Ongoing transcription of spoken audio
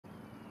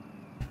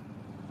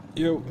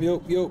Yo,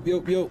 yo, yo,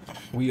 yo, yo.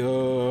 We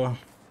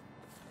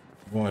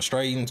going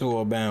straight into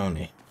a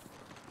bounty.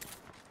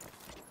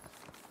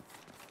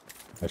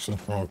 Actually,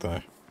 wrong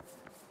thing.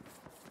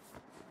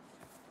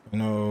 You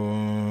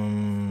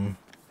know,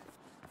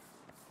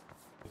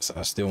 guess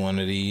I still one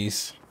of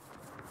these.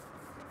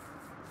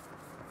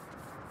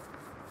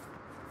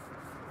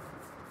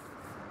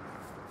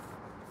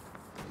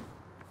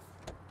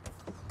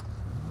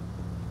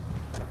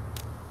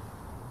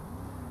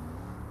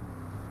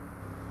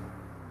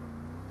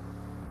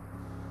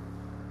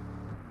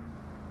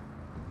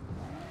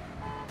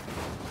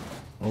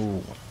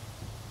 Oh.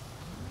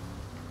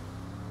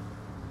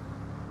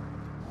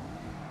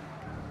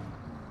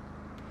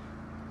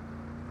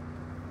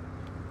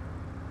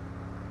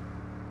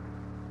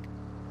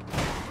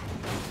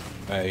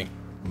 Hey,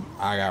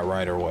 I got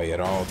right away at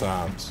all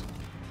times.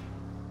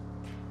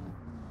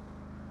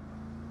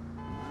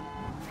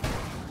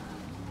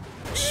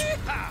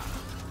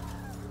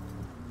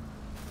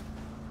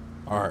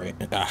 All right,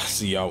 I'll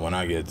see y'all when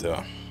I get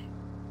to.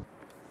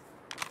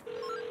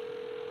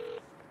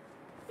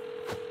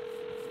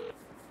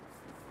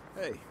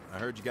 Hey, I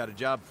heard you got a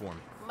job for me.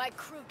 My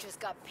crew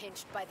just got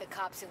pinched by the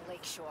cops in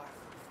Lakeshore.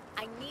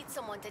 I need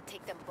someone to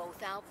take them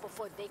both out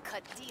before they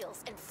cut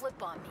deals and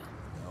flip on me.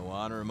 No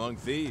honor among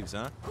thieves,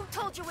 huh? Who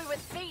told you we were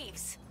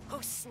thieves?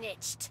 Who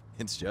snitched?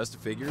 It's just a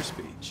figure of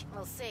speech.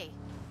 We'll see.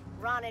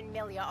 Ron and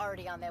Millie are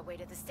already on their way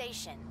to the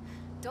station.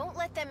 Don't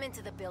let them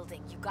into the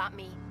building, you got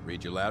me?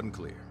 Read you loud and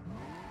clear.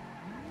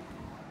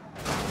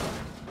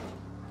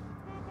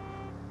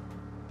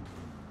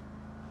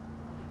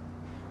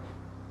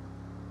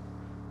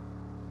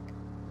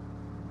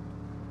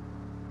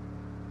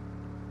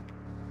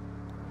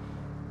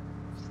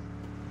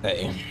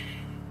 Hey.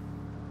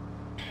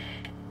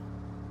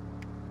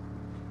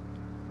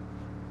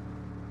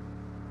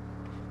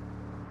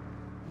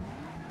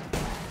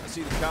 I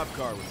see the cop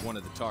car with one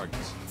of the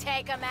targets.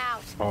 Take them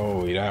out.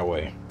 Oh, that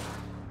way.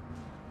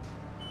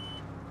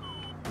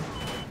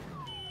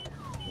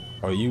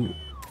 Oh,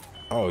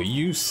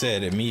 you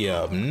set me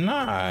up.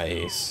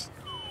 Nice.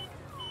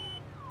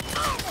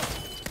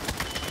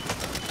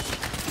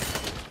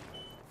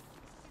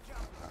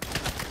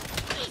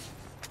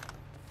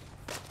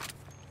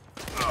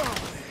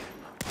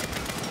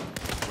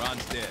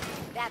 Ron's dead.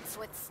 That's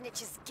what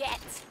snitches get.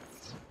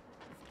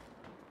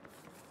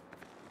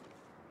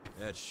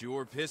 That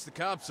sure pissed the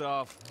cops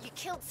off. You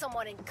killed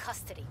someone in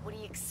custody. What do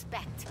you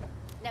expect?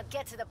 Now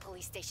get to the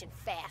police station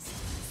fast.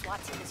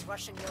 SWAT team is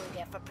rushing Millie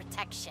there for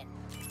protection.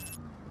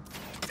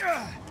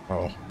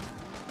 Oh,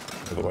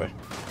 other way.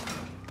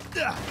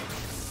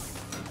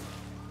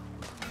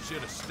 Should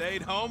have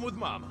stayed home with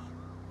Mama.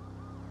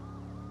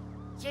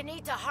 You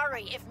need to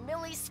hurry. If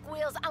Millie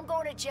squeals, I'm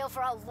going to jail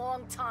for a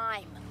long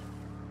time.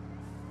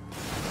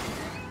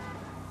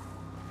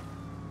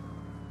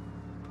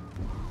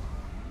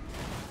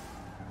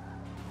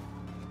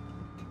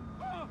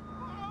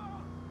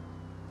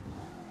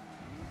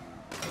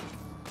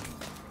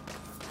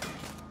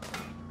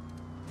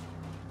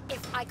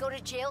 If I go to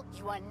jail,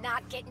 you are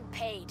not getting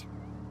paid.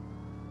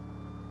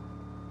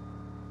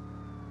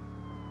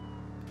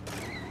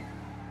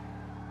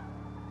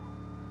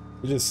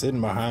 You're just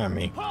sitting behind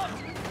me.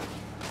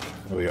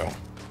 There we go.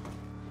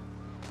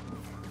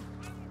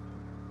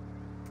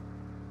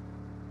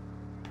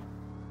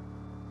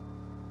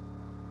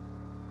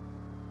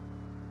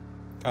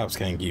 Cops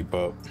can't keep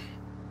up.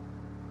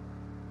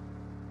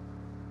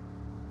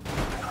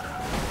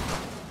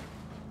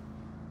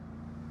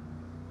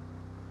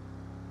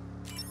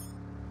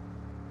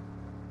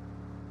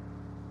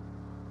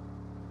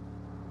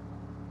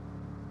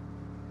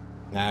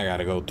 Now I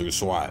gotta go through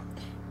SWAT.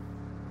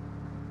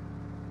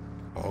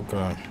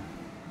 Okay.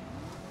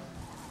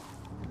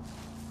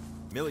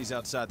 Millie's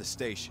outside the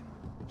station.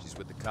 She's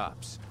with the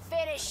cops.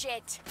 Finish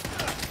it.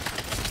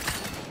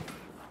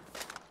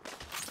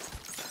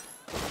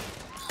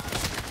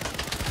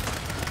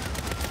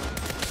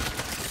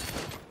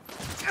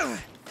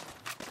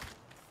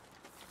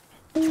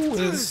 Who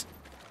is?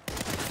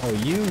 Oh,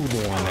 you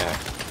doing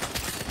that?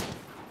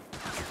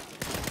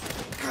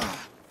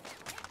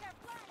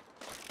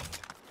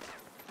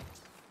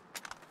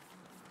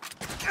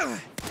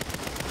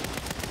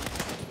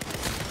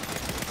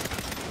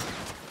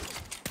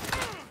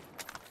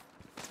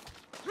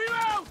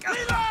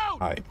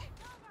 Hi.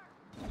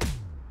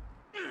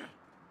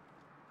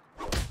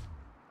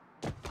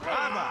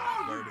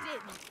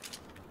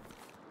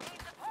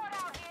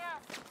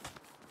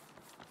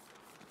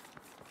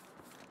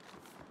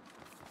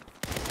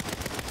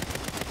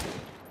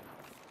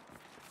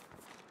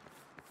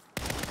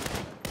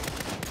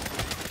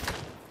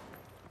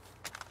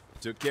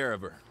 Took care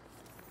of her.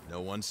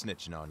 No one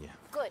snitching on you.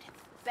 Good.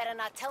 Better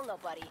not tell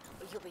nobody,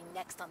 or you'll be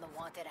next on the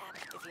wanted app,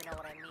 if you know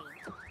what I mean.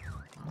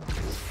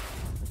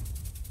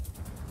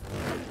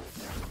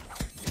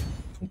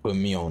 Put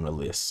me on the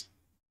list.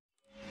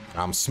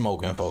 I'm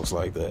smoking folks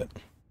like that.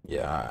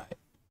 Yeah, all right.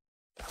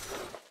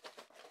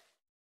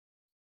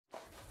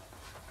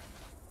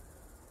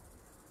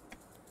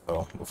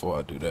 Oh, before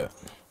I do that,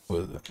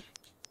 what is it?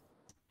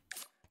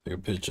 Take a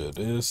picture of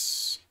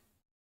this.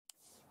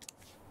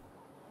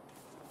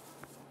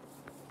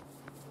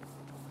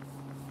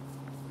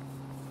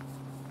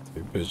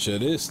 Take a picture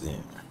of this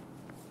then.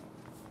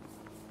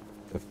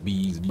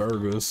 FB's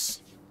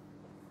Burgers.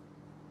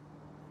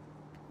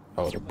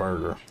 Oh, the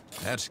burger.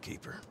 That's a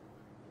keeper.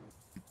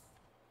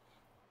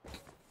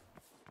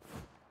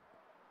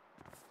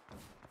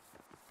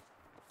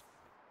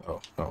 Oh,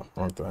 no,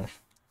 wrong thing.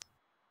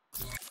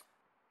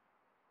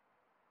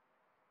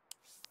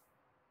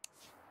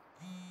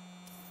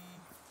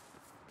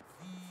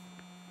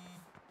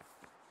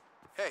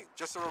 Hey,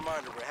 just a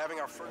reminder, we're having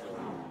our first...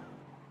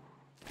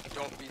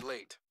 Don't be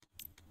late.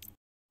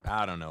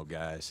 I don't know,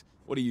 guys.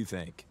 What do you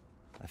think?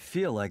 I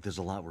feel like there's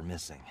a lot we're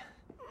missing.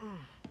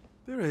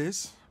 There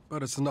is,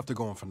 but it's enough to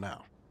go on for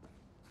now.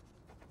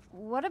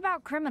 What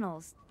about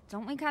criminals?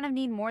 Don't we kind of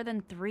need more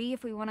than 3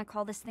 if we want to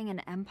call this thing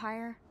an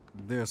empire?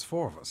 There's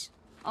 4 of us.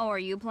 Oh, are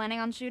you planning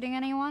on shooting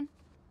anyone?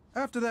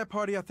 After that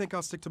party, I think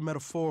I'll stick to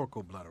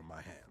metaphorical blood on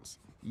my hands.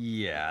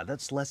 Yeah,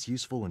 that's less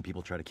useful when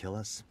people try to kill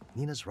us.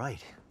 Nina's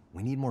right.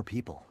 We need more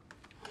people.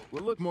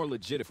 We'll look more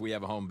legit if we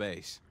have a home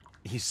base.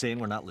 You saying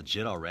we're not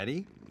legit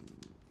already?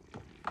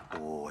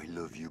 Oh, I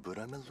love you, but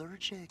I'm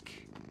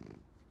allergic.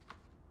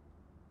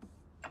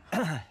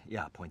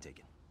 Yeah, point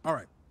taken. All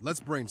right, let's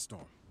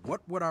brainstorm.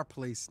 What would our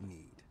place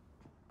need?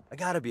 I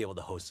gotta be able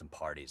to host some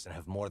parties and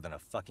have more than a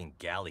fucking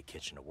galley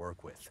kitchen to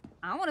work with.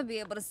 I want to be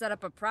able to set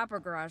up a proper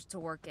garage to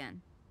work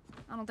in.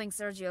 I don't think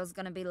Sergio's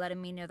gonna be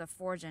letting me near the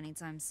forge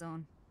anytime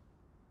soon.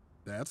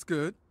 That's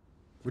good.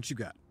 What you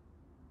got?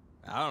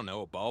 I don't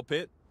know, a ball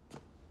pit?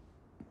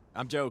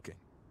 I'm joking.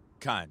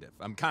 Kind of.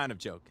 I'm kind of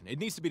joking. It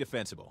needs to be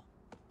defensible.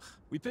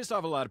 We pissed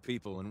off a lot of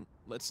people, and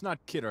let's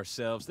not kid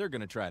ourselves, they're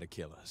gonna try to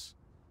kill us.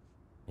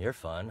 You're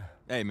fun.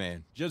 Hey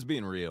man, just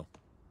being real.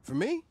 For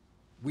me,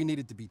 we need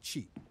it to be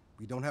cheap.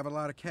 We don't have a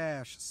lot of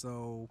cash,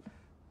 so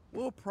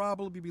we'll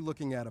probably be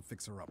looking at a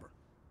fixer-upper.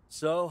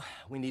 So,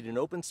 we need an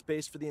open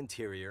space for the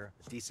interior,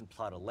 a decent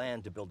plot of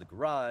land to build a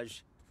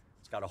garage.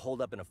 It's gotta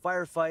hold up in a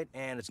firefight,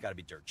 and it's gotta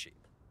be dirt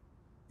cheap.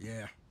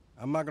 Yeah,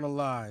 I'm not gonna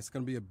lie, it's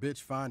gonna be a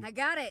bitch finding. I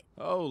got it.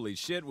 Holy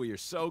shit, we are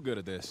so good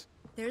at this.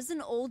 There's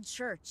an old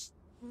church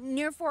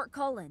near Fort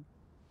Cullen.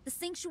 The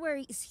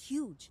sanctuary is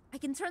huge. I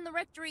can turn the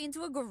rectory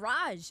into a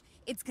garage.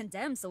 It's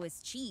condemned, so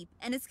it's cheap.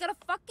 And it's got a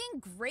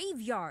fucking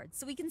graveyard,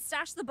 so we can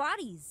stash the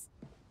bodies.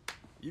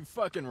 You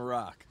fucking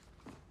rock.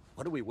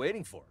 What are we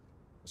waiting for?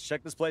 Let's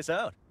check this place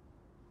out.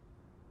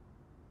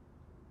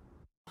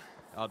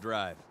 I'll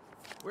drive.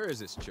 Where is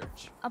this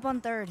church? Up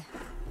on 3rd.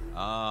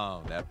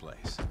 Oh, that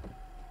place.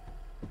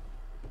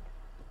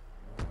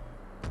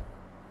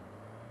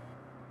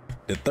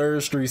 The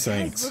 3rd Street Guys,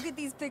 Saints. look at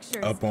these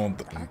pictures. Up on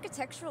The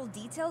architectural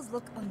details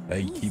look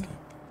They amazing. keep.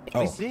 I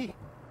Oh, see.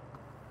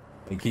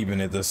 they keeping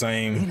it the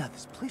same. Nina,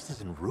 this place is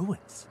in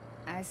ruins.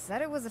 I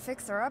said it was a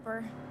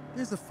fixer-upper.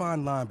 There's a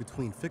fine line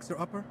between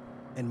fixer-upper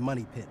and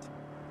money pit.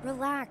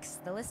 Relax.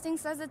 The listing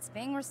says it's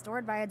being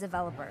restored by a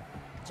developer,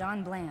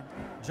 John Bland.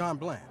 John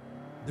Bland,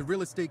 the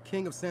real estate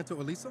king of Santo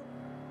Ileso?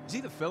 Is he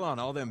the fella on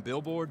all them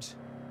billboards?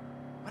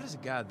 Why does a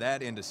guy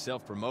that into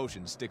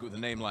self-promotion stick with a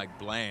name like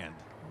Bland?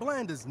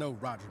 Bland is no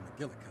Roger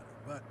McGillicuddy,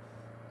 but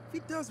if he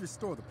does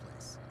restore the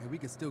place, and we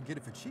can still get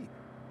it for cheap,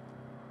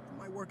 it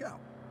might work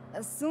out.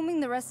 Assuming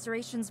the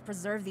restorations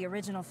preserve the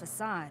original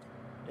facade.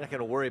 You're not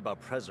gonna worry about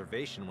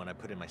preservation when I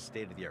put in my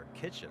state-of-the-art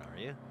kitchen, are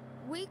you?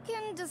 We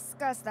can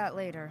discuss that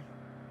later.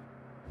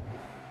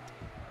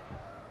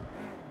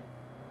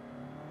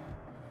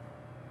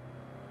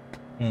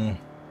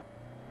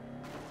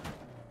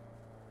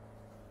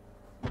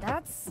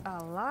 That's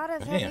a lot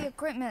of heavy Damn.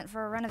 equipment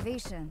for a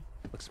renovation.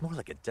 Looks more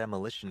like a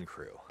demolition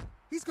crew.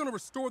 He's gonna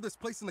restore this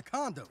place in the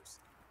condos.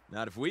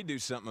 Not if we do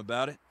something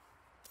about it.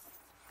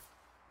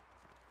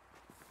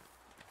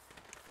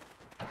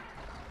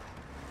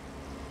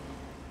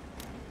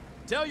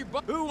 Tell your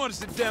who wants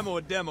to demo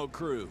a demo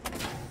crew?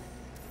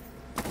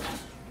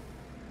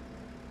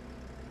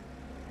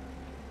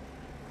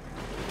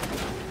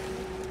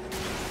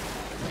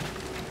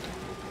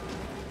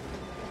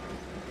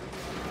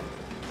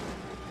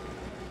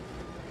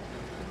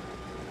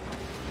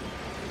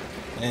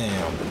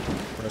 Damn,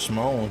 fresh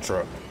my own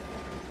truck.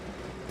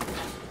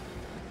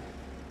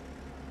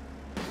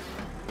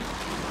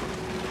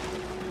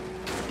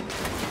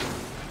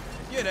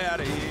 Get out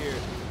of here.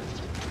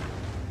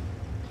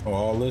 Oh,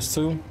 all this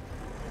too?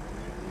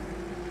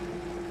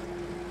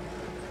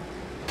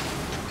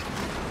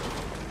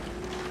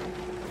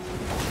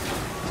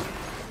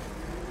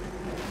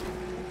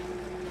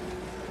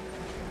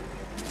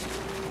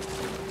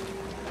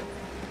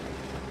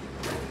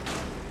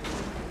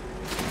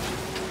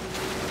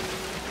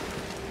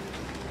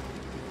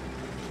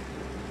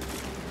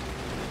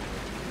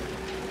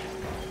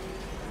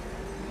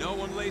 No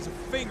one lays a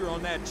finger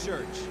on that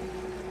church.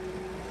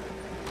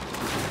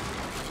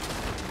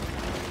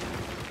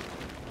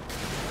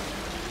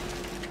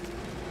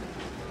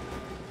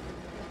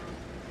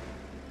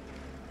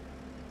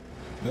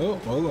 Oh,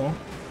 hold on.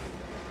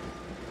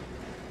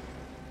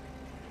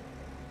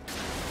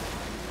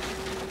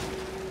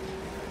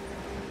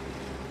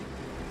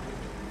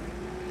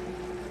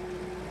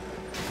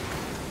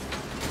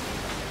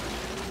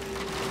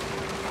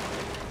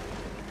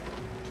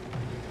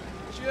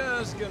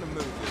 Just gonna move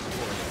this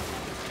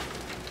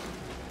for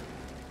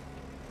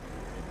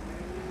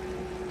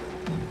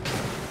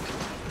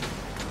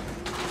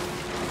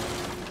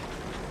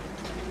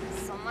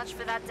So much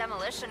for that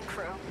demolition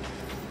crew.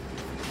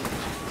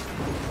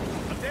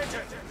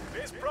 Attention!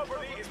 This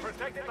property is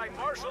protected by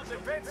Marshall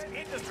Defense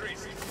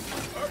Industries.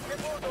 Park the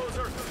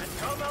bulldozer and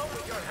come out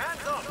with your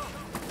hands up!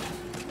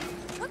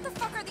 What the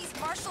fuck are these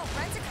Marshall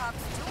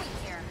rent-a-cops doing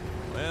here?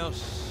 you. Well,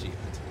 shit.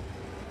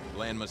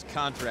 Bland must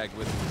contract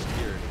with him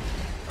security.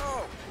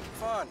 Oh,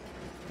 fun.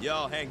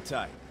 Y'all hang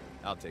tight.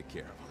 I'll take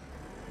care of him.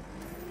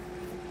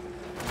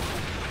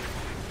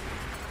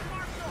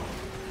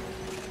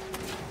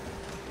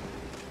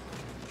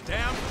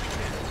 Down.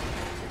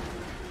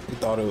 You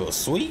thought it was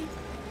sweet?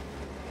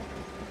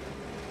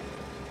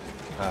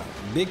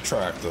 Big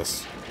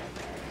tractors.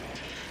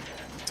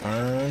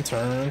 Turn,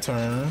 turn,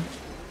 turn.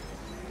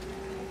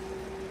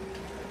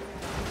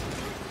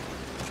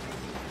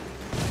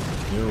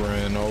 You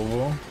ran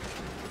over.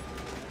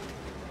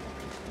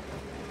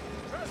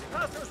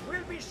 Trespassers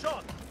will be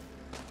shot!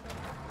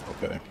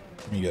 Okay,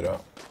 let me get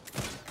up.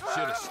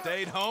 Should have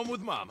stayed home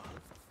with Mama.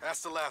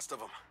 That's the last of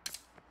them.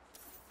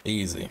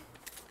 Easy.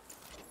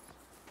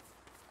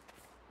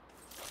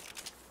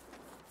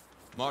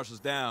 Marshall's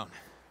down,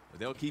 but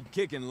they'll keep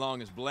kicking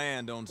long as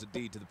Bland owns a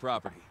deed to the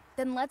property.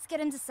 Then let's get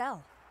into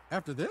cell.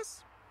 After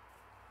this?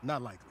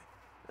 Not likely.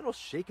 It'll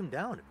shake him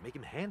down and make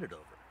him hand it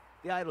over.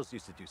 The idols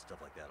used to do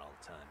stuff like that all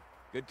the time.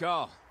 Good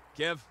call.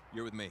 Kev,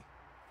 you're with me.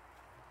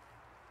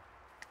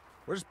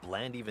 Where's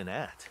Bland even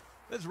at?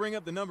 Let's ring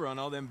up the number on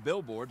all them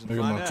billboards and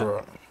Look at find my out.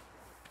 truck.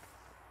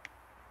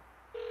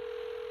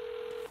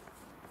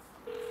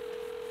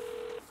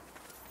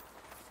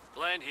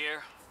 Bland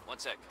here. One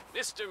sec.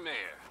 Mr.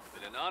 Mayor,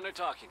 been an honor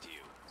talking to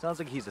you. Sounds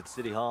like he's at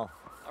City Hall.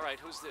 All right,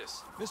 who's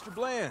this? Mr.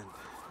 Bland,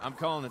 I'm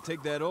calling to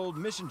take that old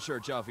mission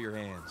church off your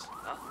hands.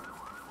 Huh?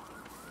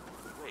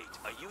 Wait,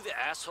 are you the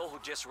asshole who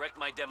just wrecked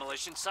my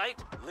demolition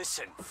site?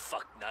 Listen,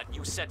 fucknut,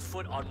 you set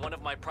foot on one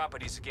of my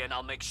properties again,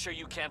 I'll make sure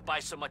you can't buy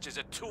so much as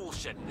a tool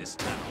shed in this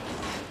town.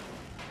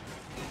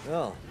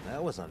 Well,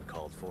 that was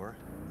uncalled for.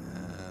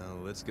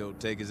 Let's go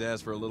take his ass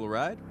for a little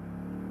ride.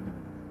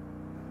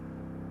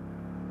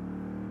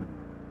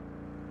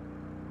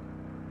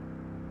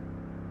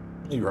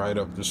 He right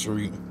up the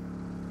street.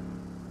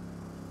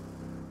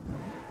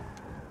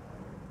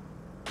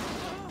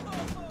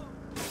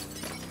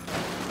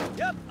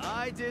 Yep,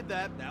 I did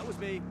that. That was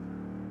me.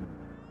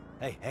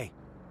 Hey, hey.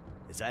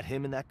 Is that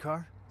him in that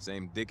car?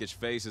 Same dickish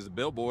face as the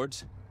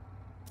billboards.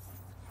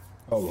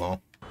 Hold on.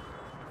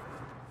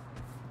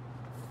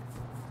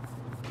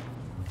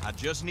 I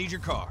just need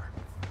your car.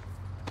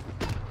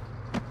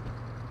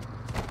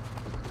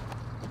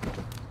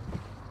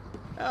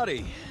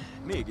 Howdy.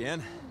 Me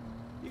again.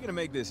 You gonna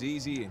make this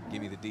easy and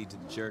give me the deed to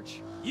the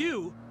church?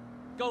 You?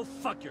 Go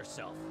fuck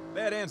yourself.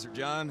 Bad answer,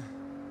 John.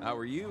 If I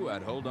were you,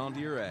 I'd hold on to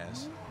your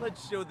ass.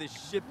 Let's show this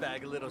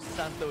shitbag a little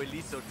Santo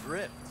Ileso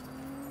drift.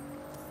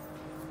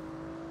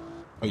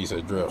 Oh, you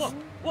said drift. Whoa,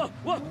 whoa,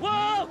 whoa,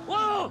 whoa,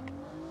 whoa!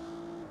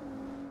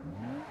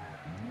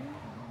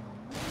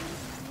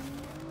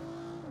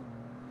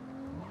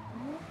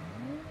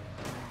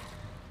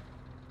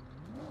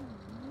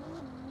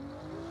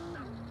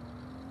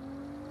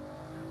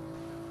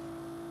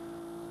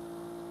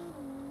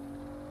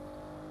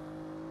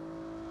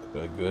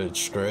 A good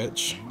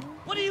stretch.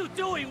 What are you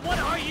doing? What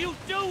are you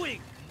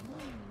doing?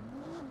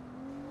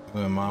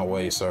 In my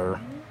way, sir.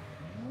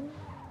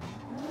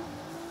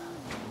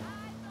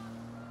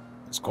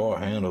 This car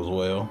handles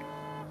well.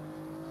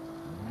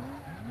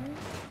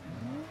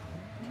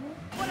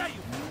 What are you,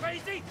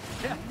 crazy?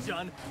 Yeah,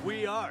 John,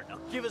 we are. Now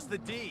give us the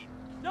deed.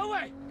 No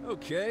way!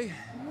 Okay.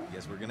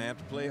 Guess we're gonna have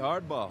to play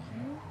hardball.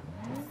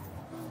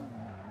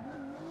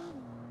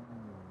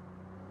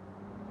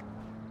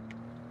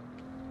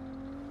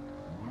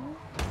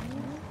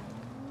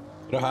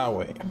 The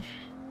highway.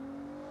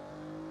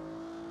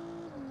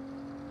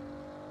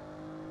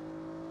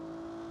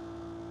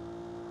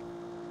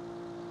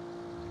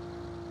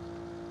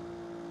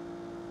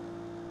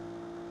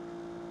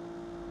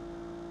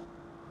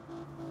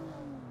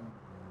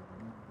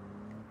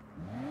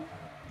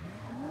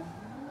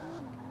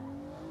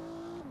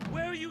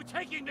 Where are you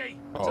taking me?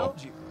 I Oh,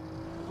 told you.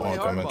 Play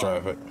oncoming hardball.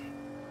 traffic.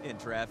 In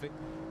traffic.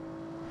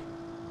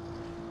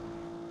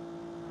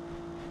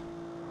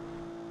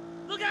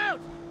 Look out!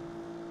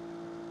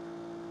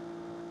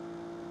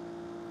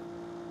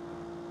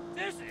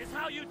 This is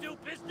how you do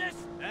business?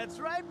 That's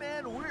right,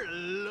 man. We're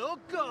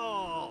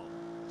loco.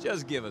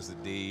 Just give us the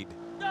deed.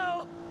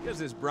 No! Because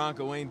this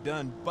Bronco ain't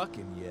done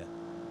bucking yet.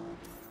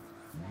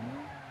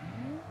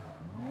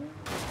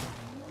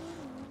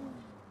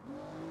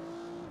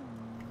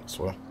 This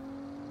way.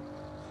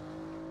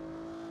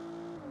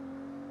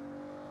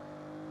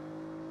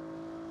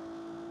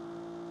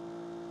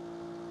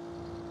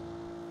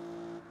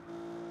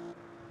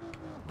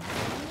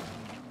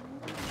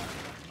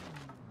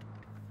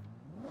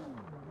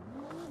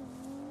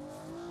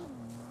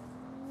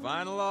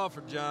 Final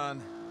offer,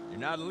 John. You're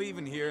not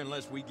leaving here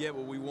unless we get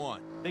what we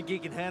want. Think he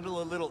can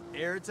handle a little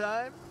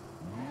airtime?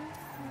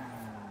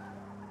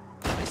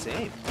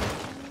 same.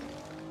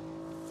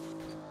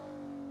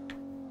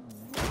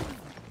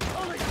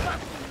 Holy fuck!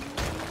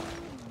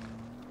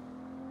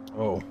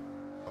 Oh,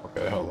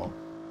 okay, hold on.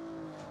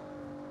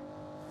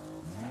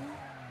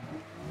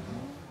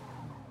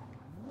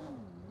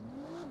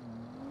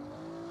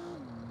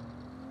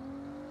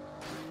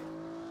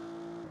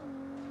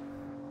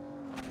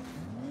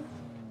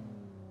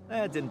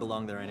 It didn't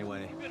belong there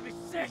anyway. I'm gonna be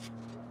sick!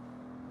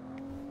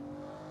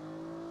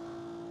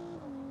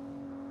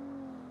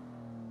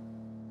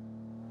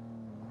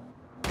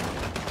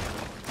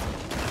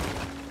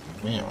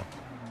 Damn.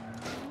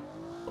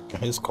 Fucking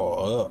his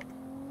car up.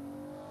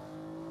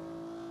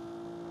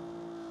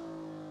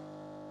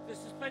 The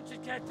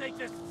suspension can't take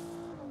this!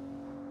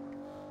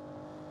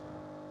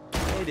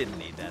 They didn't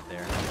need that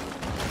there.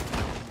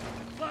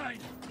 Fine!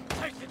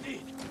 Take the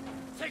deed!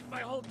 Take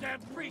my whole damn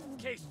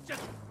briefcase!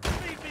 Just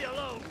leave me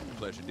alone!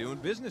 Pleasure doing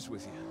business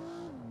with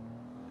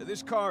you.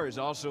 This car is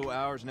also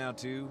ours now,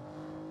 too,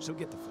 so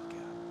get the fuck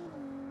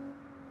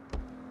out.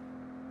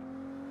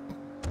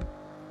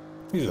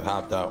 He just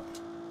hopped out.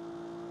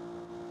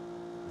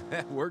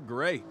 We're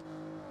great.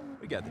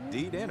 We got the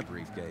deed and a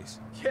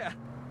briefcase. Yeah,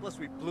 plus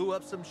we blew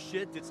up some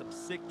shit, did some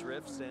sick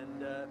drifts,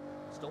 and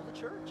stole the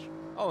church.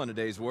 All in a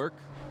day's work.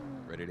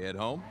 Ready to head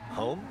home?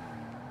 Home?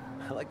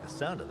 I like the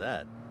sound of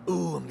that.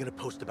 Ooh, I'm gonna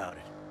post about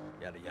it.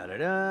 Yada yada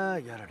da,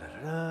 yada da da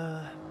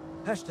da.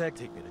 Hashtag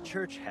take me to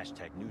church,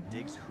 hashtag new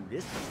digs who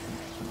dis,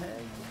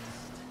 hashtag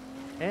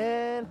list.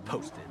 And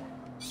posted.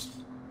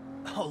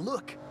 Oh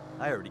look,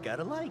 I already got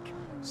a like.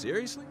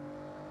 Seriously?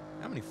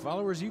 How many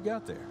followers you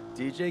got there?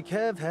 DJ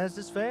Kev has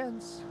his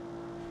fans.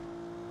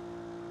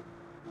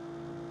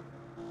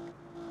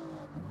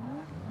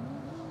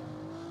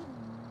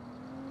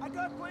 I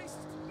got places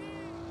to be!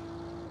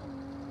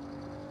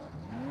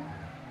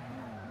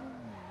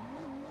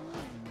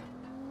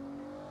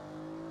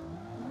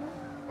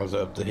 I was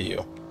up the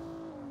hill.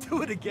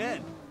 Do it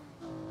again.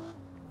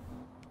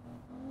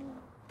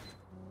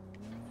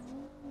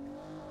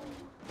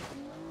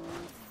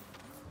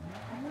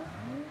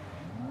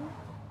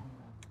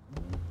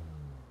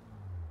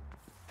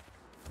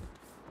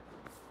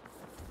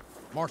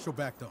 Marshall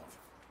backed off.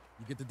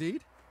 You get the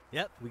deed?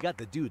 Yep, we got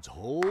the dude's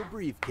whole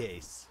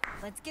briefcase.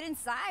 Let's get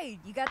inside.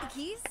 You got the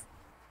keys?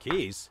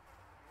 Keys?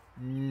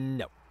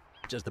 No,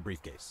 just the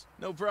briefcase.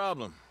 No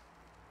problem.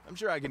 I'm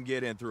sure I can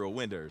get in through a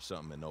window or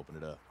something and open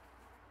it up.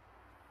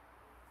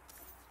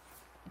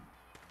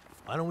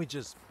 Why don't we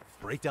just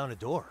break down a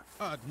door?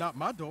 Not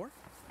my door.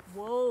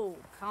 Whoa,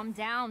 calm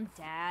down,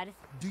 Dad.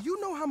 Do you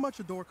know how much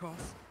a door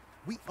costs?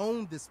 We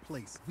own this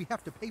place. We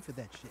have to pay for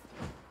that shit.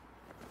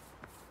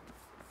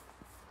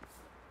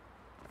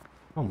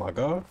 Oh my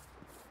god.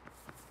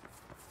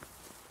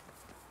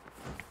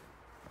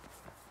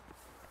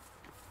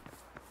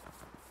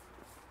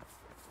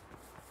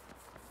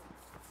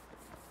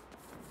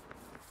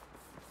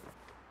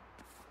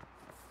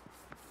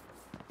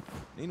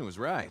 Nina was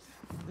right.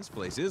 This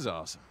place is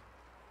awesome.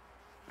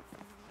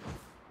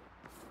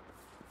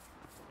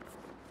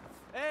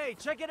 Hey,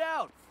 check it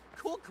out!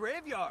 Cool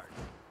graveyard!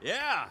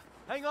 Yeah!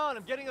 Hang on,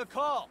 I'm getting a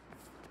call.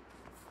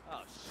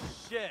 Oh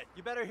shit,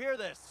 you better hear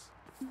this.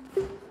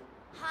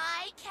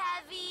 Hi,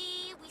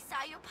 Kevy. We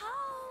saw your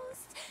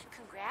post.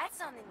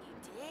 Congrats on the new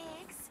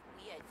digs.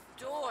 We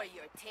adore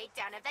your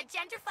takedown of that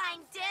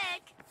gentrifying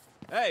dig.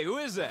 Hey, who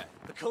is that?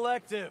 The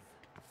Collective.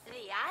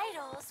 The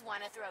idols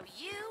want to throw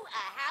you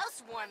a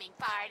housewarming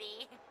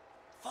party.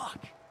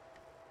 Fuck.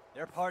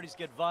 Their parties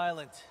get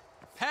violent.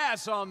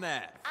 Pass on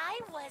that! I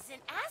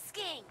wasn't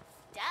asking.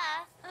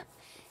 Duh.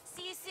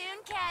 See you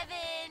soon,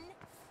 Kevin.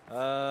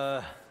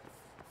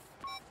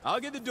 I'll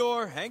get the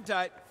door. Hang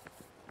tight.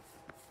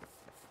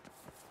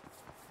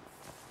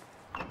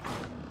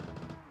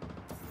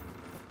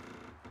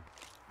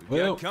 We've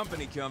Well- got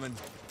company coming.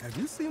 Have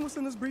you seen what's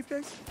in this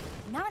briefcase?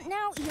 Not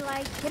now,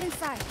 Eli. Get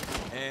inside.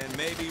 And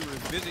maybe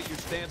revisit your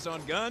stance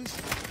on guns?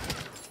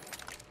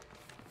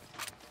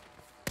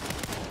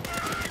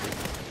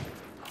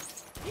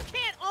 You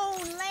can't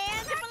own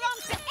land. It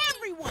belongs to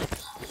everyone.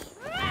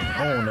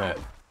 Own that.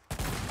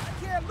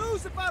 I can't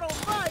lose if I don't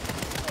fight.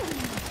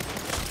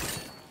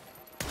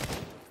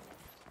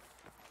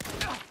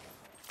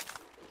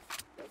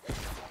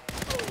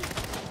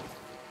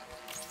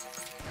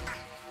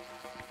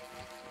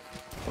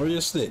 Where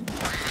you stick?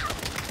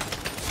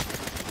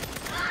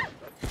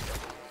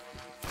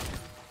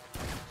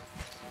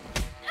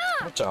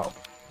 Watch out.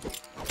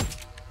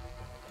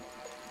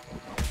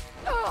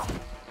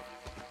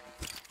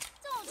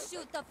 Don't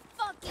shoot the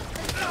fucking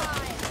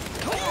facade.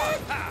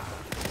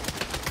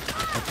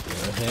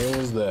 What the hell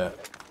was that?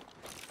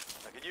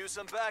 I could use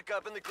some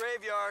backup in the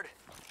graveyard.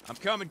 I'm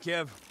coming,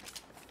 Kev.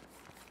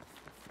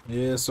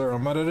 Yes, sir.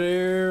 I'm out of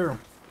there.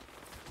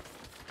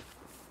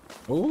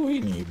 Oh, he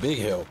need big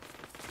help.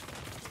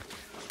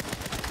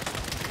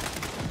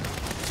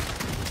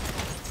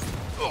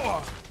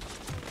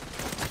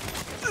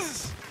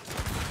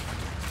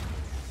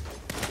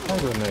 My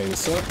grenade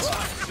sucks.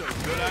 So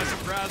good I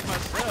surprised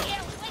myself.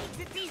 Can't wait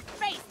to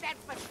deface that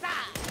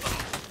facade.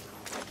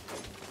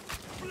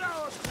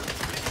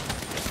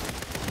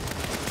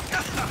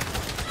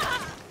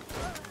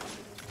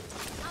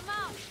 I'm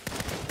out.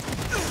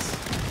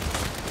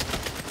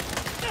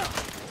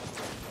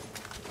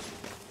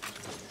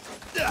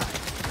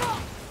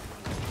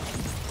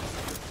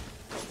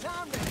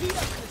 Time to heat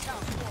up this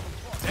house.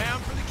 Down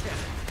for the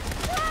count.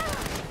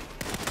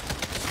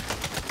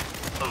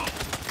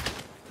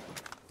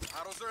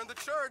 Idols are in the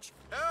church.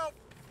 Help!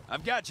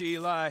 I've got you,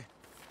 Eli.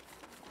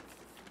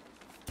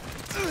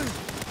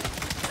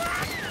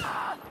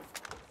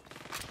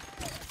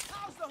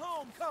 How's the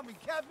homecoming,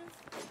 Kevin?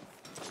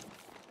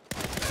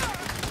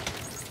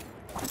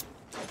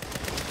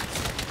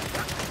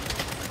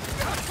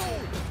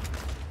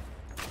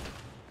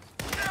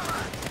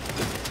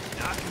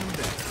 Knocking him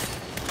down.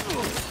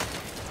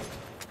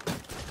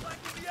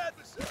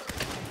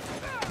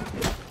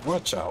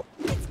 Watch out.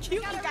 It's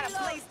cute you got a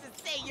place to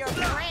say your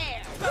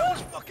prayers. That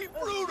was fucking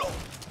brutal!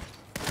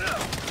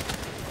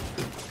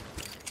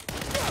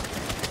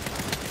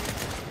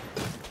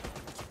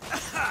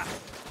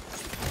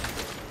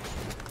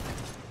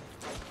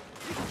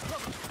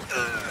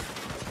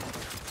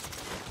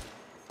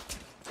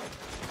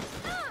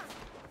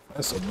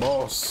 That's a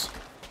boss.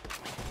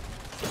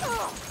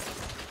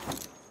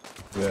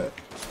 Yeah.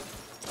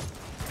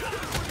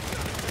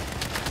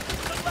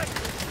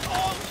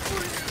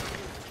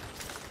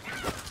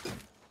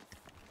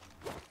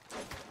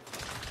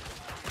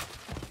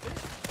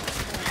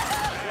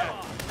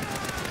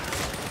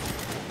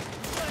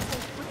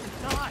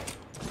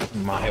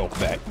 My health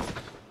back.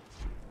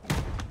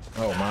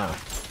 Oh my.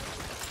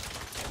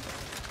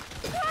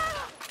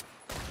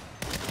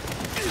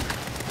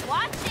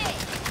 Watch it.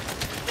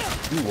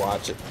 You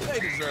watch it. They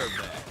deserve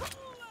that.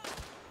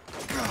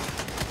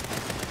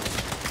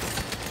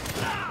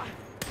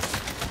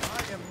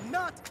 I am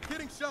not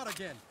getting shot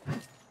again.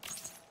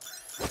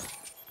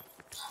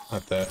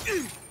 Not that.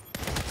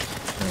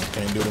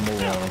 Can't do the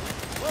move on him.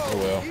 Oh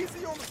well.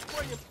 Easy on the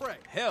spray and pray.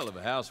 Hell of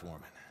a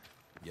housewarming.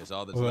 Guess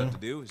all that's Well, left to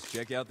do is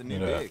check out the new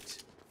yeah. digs.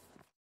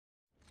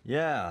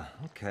 Yeah,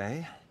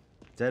 okay.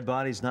 Dead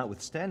bodies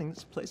notwithstanding,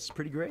 this place is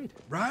pretty great.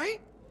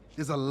 Right?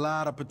 There's a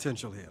lot of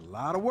potential here. A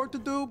lot of work to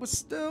do, but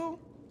still.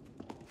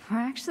 We're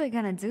actually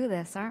gonna do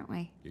this, aren't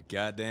we? You're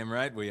goddamn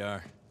right we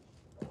are.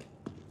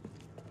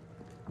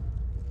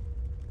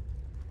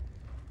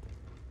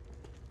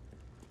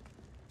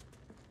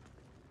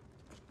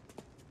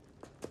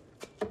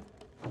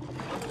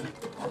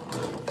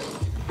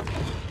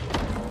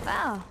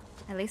 Well,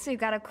 at least we've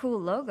got a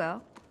cool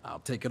logo. I'll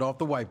take it off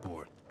the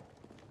whiteboard.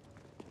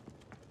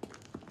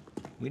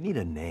 We need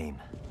a name.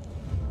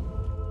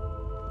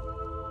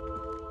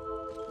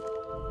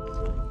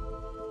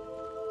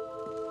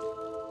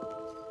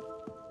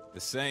 The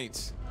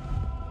Saints.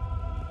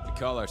 We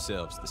call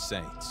ourselves the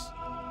Saints.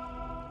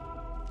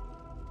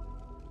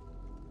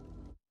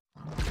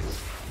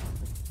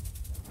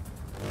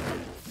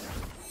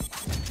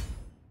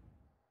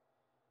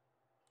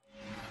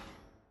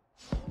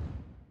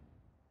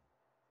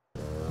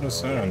 What's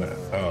sound that?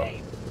 Oh.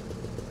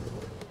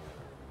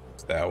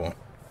 It's that one.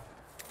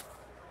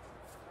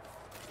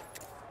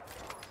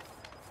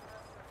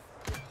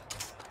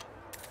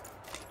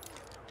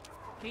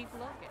 Keep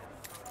looking.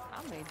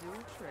 I may do a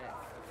trick.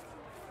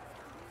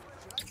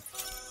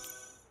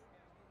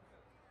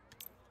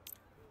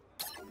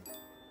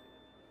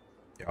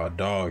 Y'all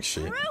dog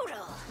shit.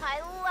 Brutal. I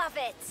love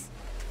it.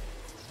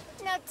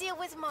 Now deal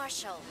with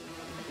Marshall.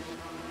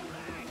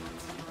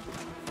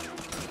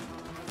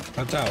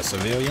 Watch out,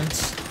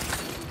 civilians.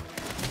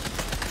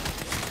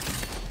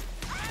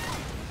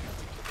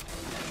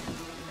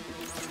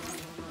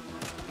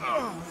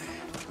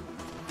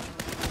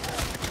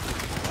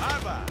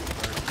 Bye-bye.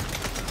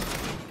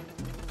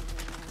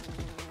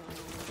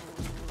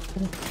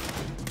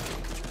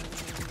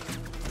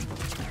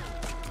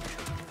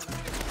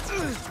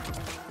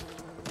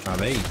 Are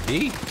they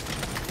deep?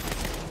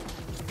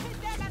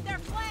 Hit them at their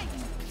flank.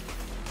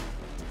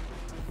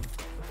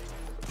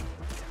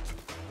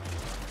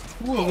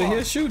 Who over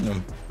here shooting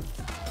them?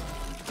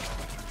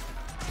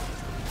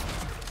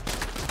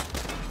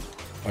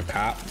 A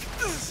cop.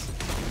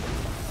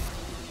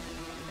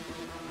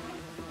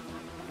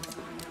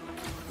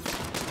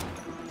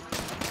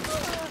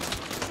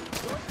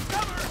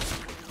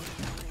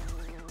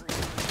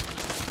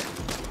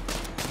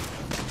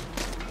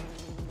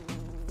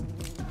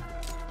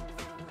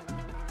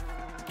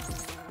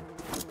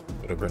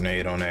 Put a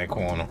grenade on that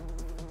corner.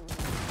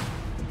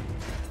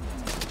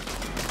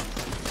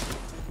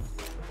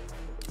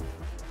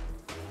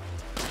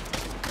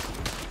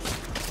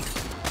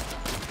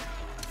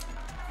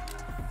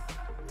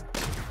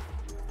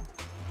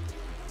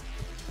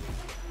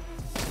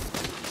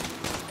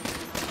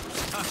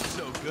 I'm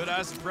so good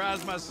I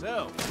surprised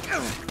myself.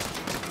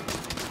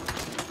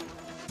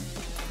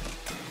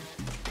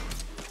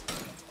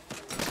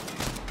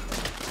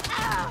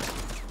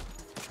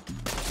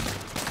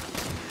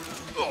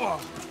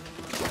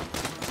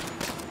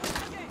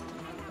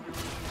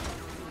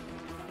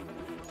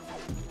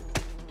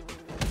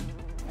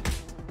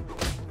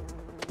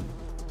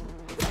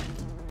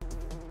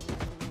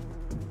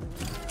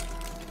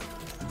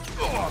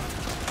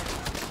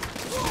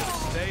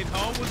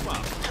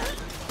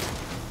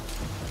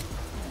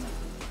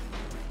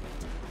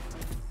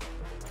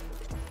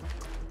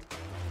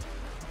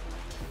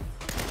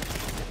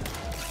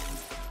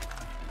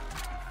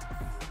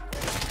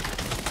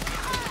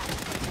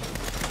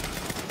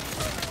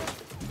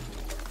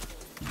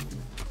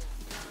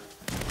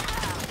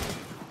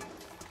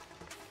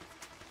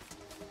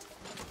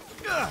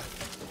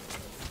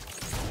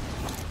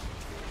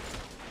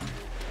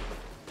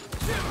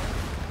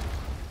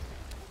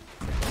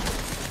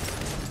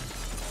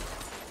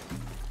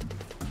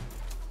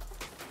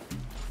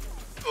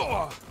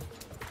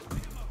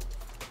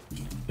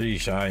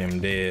 Sheesh, I am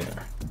dead.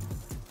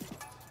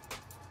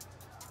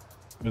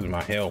 Where's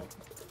my health?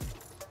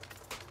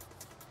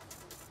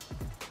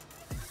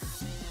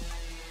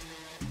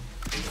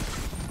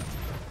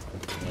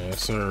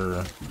 Yes,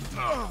 sir.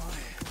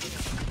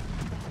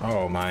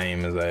 Oh, my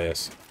aim is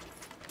ass.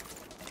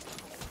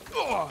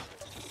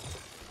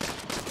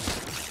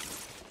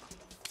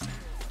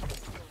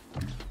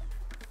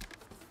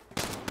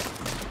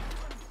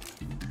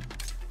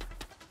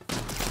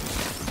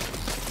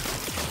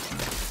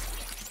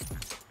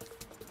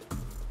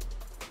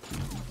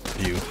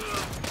 You.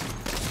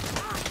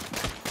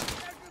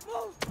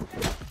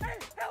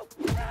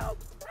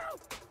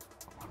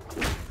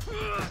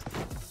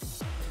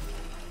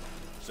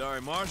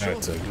 Sorry, Marshal.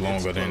 That took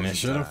longer than it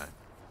should have.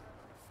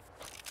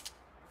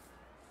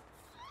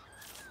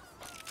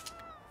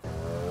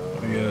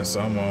 I guess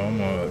I'm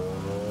gonna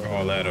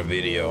call that a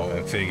video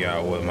and figure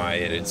out what my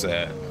edit's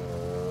at.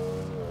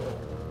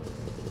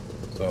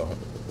 So.